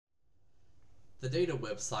The data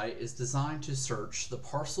website is designed to search the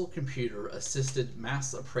Parcel Computer Assisted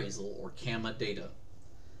Mass Appraisal or CAMA data.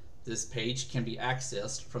 This page can be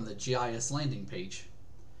accessed from the GIS landing page.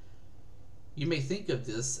 You may think of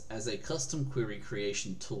this as a custom query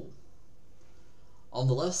creation tool. On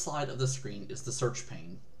the left side of the screen is the search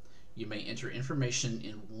pane. You may enter information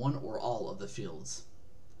in one or all of the fields.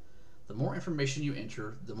 The more information you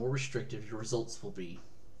enter, the more restrictive your results will be.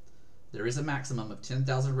 There is a maximum of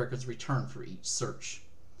 10,000 records returned for each search.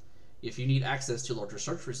 If you need access to larger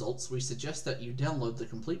search results, we suggest that you download the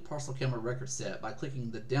complete Parcel CAMA record set by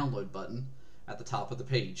clicking the Download button at the top of the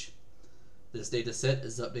page. This data set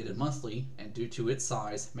is updated monthly and due to its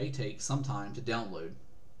size may take some time to download.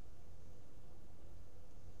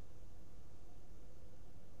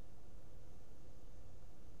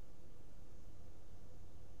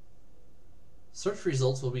 Search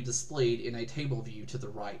results will be displayed in a table view to the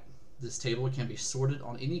right. This table can be sorted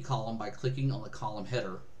on any column by clicking on the column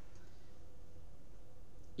header.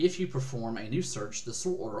 If you perform a new search, the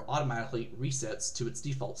sort order automatically resets to its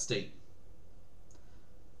default state.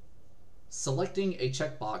 Selecting a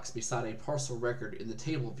checkbox beside a parcel record in the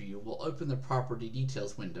table view will open the Property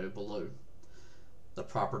Details window below. The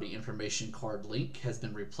Property Information Card link has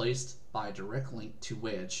been replaced by a direct link to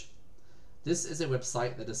Wedge. This is a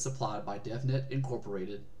website that is supplied by DevNet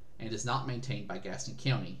Incorporated and is not maintained by Gaston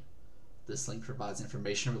County. This link provides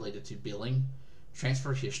information related to billing,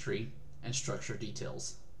 transfer history, and structure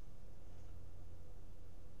details.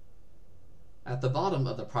 At the bottom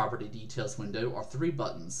of the Property Details window are three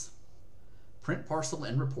buttons: Print Parcel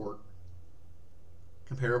and Report,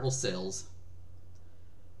 Comparable Sales,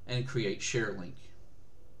 and Create Share Link.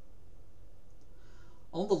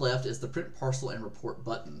 On the left is the Print Parcel and Report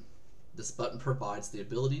button. This button provides the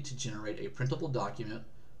ability to generate a printable document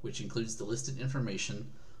which includes the listed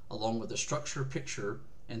information along with a structure picture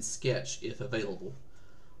and sketch if available.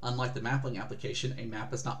 Unlike the mapping application, a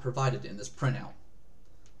map is not provided in this printout.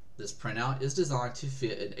 This printout is designed to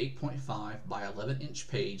fit an 8.5 by 11-inch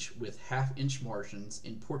page with half-inch margins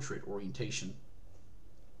in portrait orientation.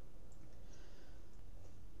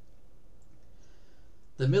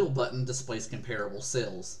 The middle button displays Comparable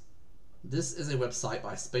Sales. This is a website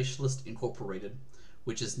by Specialist Incorporated,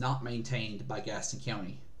 which is not maintained by Gaston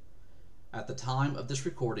County. At the time of this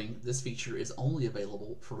recording, this feature is only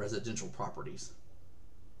available for residential properties.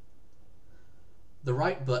 The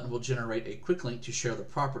right button will generate a quick link to share the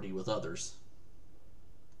property with others.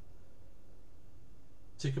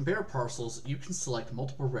 To compare parcels, you can select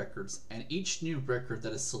multiple records, and each new record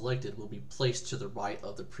that is selected will be placed to the right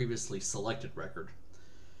of the previously selected record.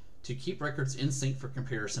 To keep records in sync for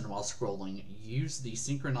comparison while scrolling, use the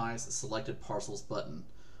Synchronize Selected Parcels button.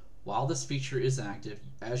 While this feature is active,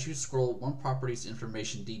 as you scroll one property's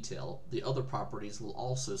information detail, the other properties will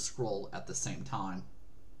also scroll at the same time.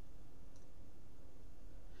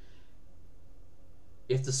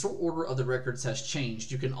 If the sort order of the records has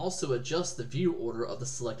changed, you can also adjust the view order of the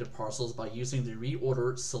selected parcels by using the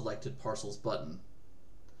Reorder Selected Parcels button.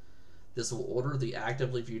 This will order the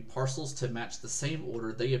actively viewed parcels to match the same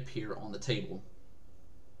order they appear on the table.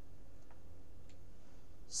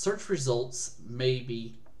 Search results may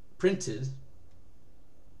be printed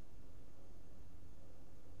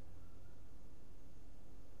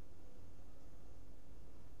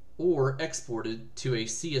or exported to a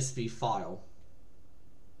CSV file.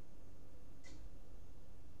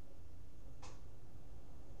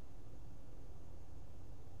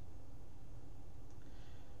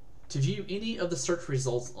 To view any of the search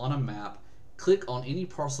results on a map, click on any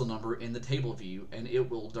parcel number in the table view and it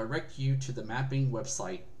will direct you to the mapping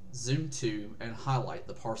website, zoom to, and highlight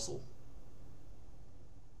the parcel.